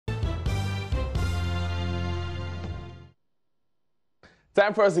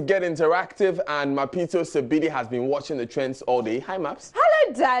Time for us to get interactive, and Mapito Sabidi has been watching the trends all day. Hi, Maps.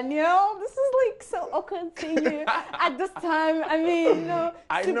 Hello, Daniel. This is like so awkward seeing you at this time. I mean, you know,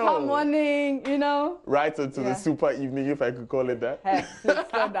 super morning, you know. Right into the super evening, if I could call it that. Hey, please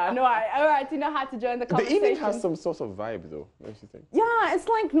slow down. No, all right, you know how to join the conversation. The evening has some sort of vibe, though, don't you think? Yeah, it's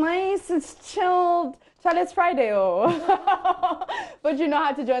like nice, it's chilled. So it's Friday, oh. But you know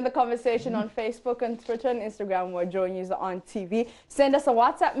how to join the conversation on Facebook and Twitter and Instagram. We're Joy News on TV. Send us a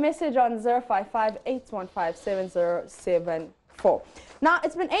WhatsApp message on 055-815-7074. Now,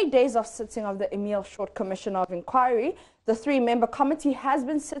 it's been 8 days of sitting of the Emile Short Commission of Inquiry. The three-member committee has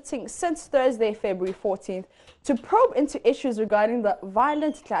been sitting since Thursday, February 14th, to probe into issues regarding the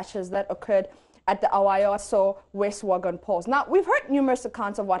violent clashes that occurred at the Awayaso West Wagon polls. Now, we've heard numerous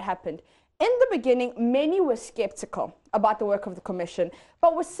accounts of what happened. In the beginning, many were skeptical about the work of the commission,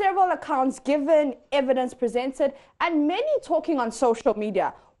 but with several accounts given, evidence presented, and many talking on social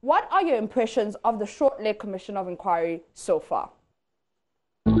media, what are your impressions of the Short-led Commission of Inquiry so far?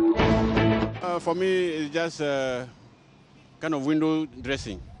 For me, it's just kind of window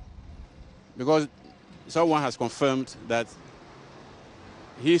dressing, because someone has confirmed that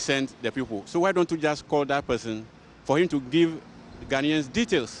he sent the people. So why don't you just call that person for him to give Ghanaians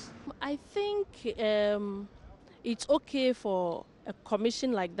details? I think it's okay for a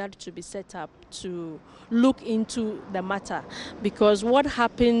commission like that to be set up to look into the matter, because what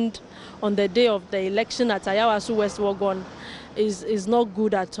happened on the day of the election at Ayawaso West Wagon is not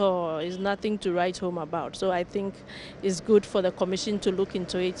good at all. It's nothing to write home about. So I think it's good for the commission to look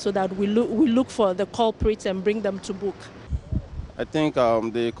into it so that we look for the culprits and bring them to book. I think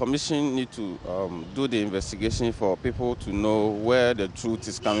the commission need to do the investigation for people to know where the truth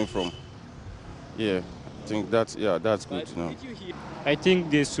is coming from. Yeah, I think that's good to know. I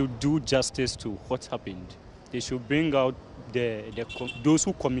think they should do justice to what happened. They should bring out those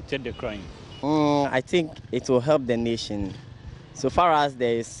who committed the crime. I think it will help the nation. So far as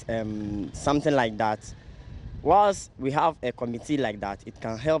there is something like that, whilst we have a committee like that, it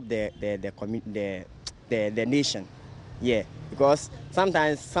can help the nation. Yeah, because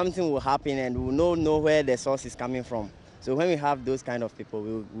sometimes something will happen and we will know where the source is coming from. So when we have those kind of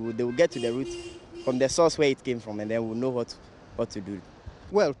people, they will get to the root from the source where it came from, and then we'll know what to do.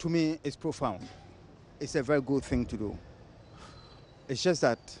 Well, to me, it's profound. It's a very good thing to do. It's just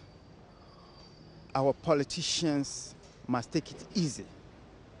that our politicians must take it easy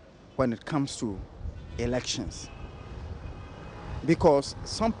when it comes to elections, because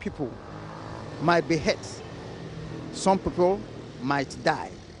some people might be hurt. Some people might die.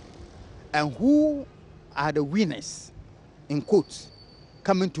 And who are the winners, in quotes,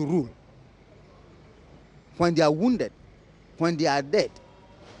 coming to rule? When they are wounded, when they are dead,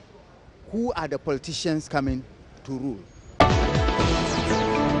 who are the politicians coming to rule?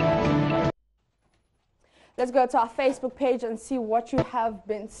 Let's go to our Facebook page and see what you have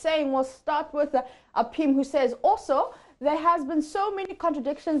been saying. We'll start with Apim, who says, also, there has been so many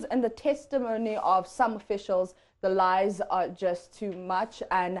contradictions in the testimony of some officials. The lies are just too much.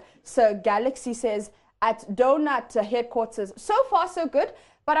 And Sir Galaxy says, at Donut headquarters, so far so good,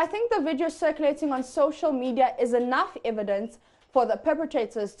 but I think the video circulating on social media is enough evidence for the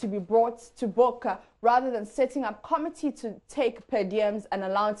perpetrators to be brought to book rather than setting up committee to take per diems and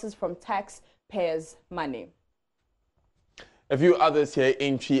allowances from taxpayers' money. A few others here.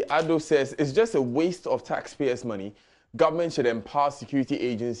 Entry Ado says, it's just a waste of taxpayers' money. Government should empower security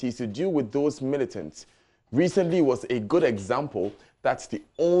agencies to deal with those militants. Recently was a good example. That's the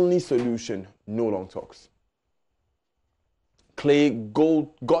only solution. No long talks. Clay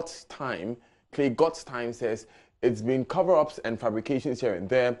Got's Time says, it's been cover-ups and fabrications here and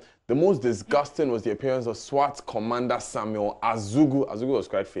there. The most disgusting was the appearance of SWAT Commander Samuel Azugu. Azugu was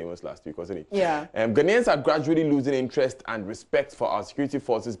quite famous last week, wasn't he? Yeah. Ghanaians are gradually losing interest and respect for our security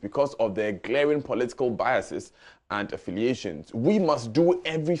forces because of their glaring political biases and affiliations. We must do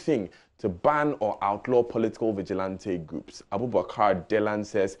everything to ban or outlaw political vigilante groups. Abubakar Delan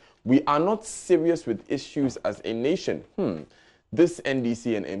says, we are not serious with issues as a nation. This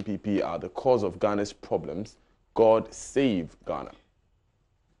NDC and MPP are the cause of Ghana's problems. God save Ghana.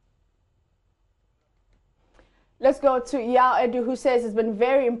 Let's go to Yao Edu, who says it's been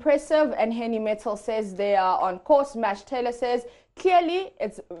very impressive, and Henny Metal says they are on course. Mash Taylor says clearly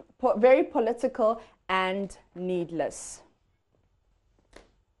it's very political and needless.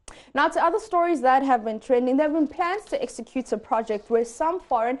 Now to other stories that have been trending. There have been plans to execute a project where some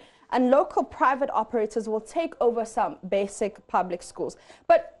foreign and local private operators will take over some basic public schools.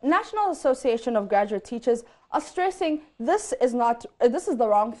 But National Association of Graduate Teachers are stressing this is the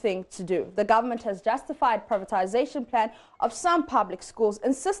wrong thing to do. The government has justified privatization plan of some public schools,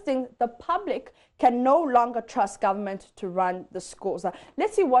 insisting the public can no longer trust government to run the schools.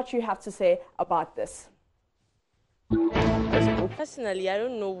 Let's see what you have to say about this. Personally, I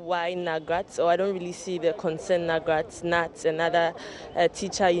don't know why NAGRATS, or I don't really see the concern NAGRATS, NATS, and other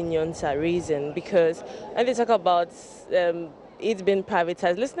teacher unions are raising, because when they talk about it's been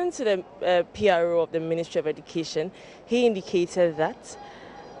privatized, listening to the PRO of the Ministry of Education, he indicated that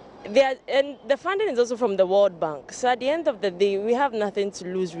and the funding is also from the World Bank. So at the end of the day, we have nothing to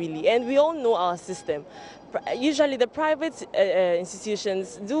lose really, and we all know our system. Usually the private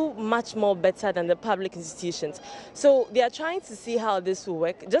institutions do much more better than the public institutions. So they are trying to see how this will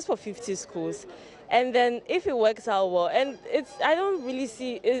work, just for 50 schools. And then if it works out well, and I don't really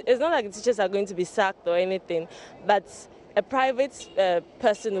see, it's not like the teachers are going to be sacked or anything, but a private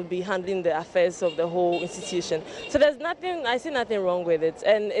person will be handling the affairs of the whole institution. So there's nothing, I see nothing wrong with it.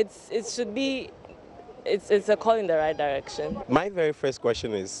 And it should be, it's a call in the right direction. My very first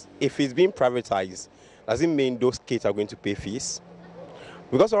question is, if it's being privatized, does it mean those kids are going to pay fees?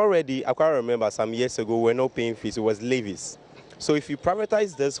 Because already, I can't remember some years ago, we were not paying fees, it was levies. So if you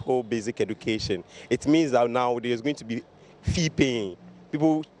privatize this whole basic education, it means that now there's going to be fee paying.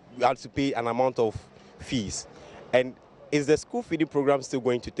 People have to pay an amount of fees. And is the school feeding program still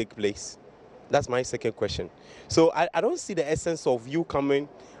going to take place? That's my second question. So I don't see the essence of you coming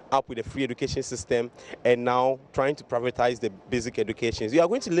up with a free education system and now trying to privatize the basic education. You are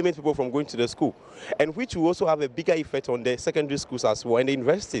going to limit people from going to the school, and which will also have a bigger effect on the secondary schools as well and the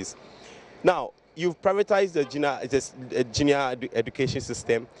universities. Now, you've privatized the junior education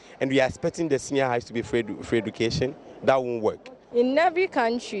system, and we are expecting the senior highs to be free education. That won't work. In every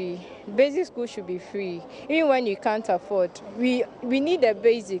country, basic school should be free, even when you can't afford. We need the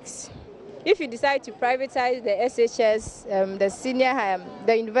basics. If you decide to privatize the SHS, the senior high,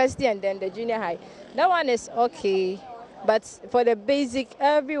 the university, and then the junior high, that one is okay. But for the basic,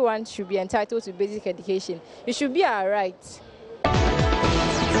 everyone should be entitled to basic education. It should be our right.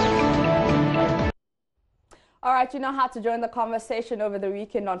 All right, you know how to join the conversation over the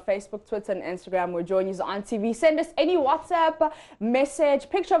weekend on Facebook, Twitter, and Instagram. We'll join you on TV. Send us any WhatsApp message,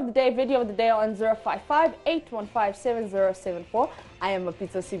 picture of the day, video of the day on 055-815-7074. I am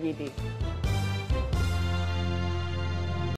Mapito CBD.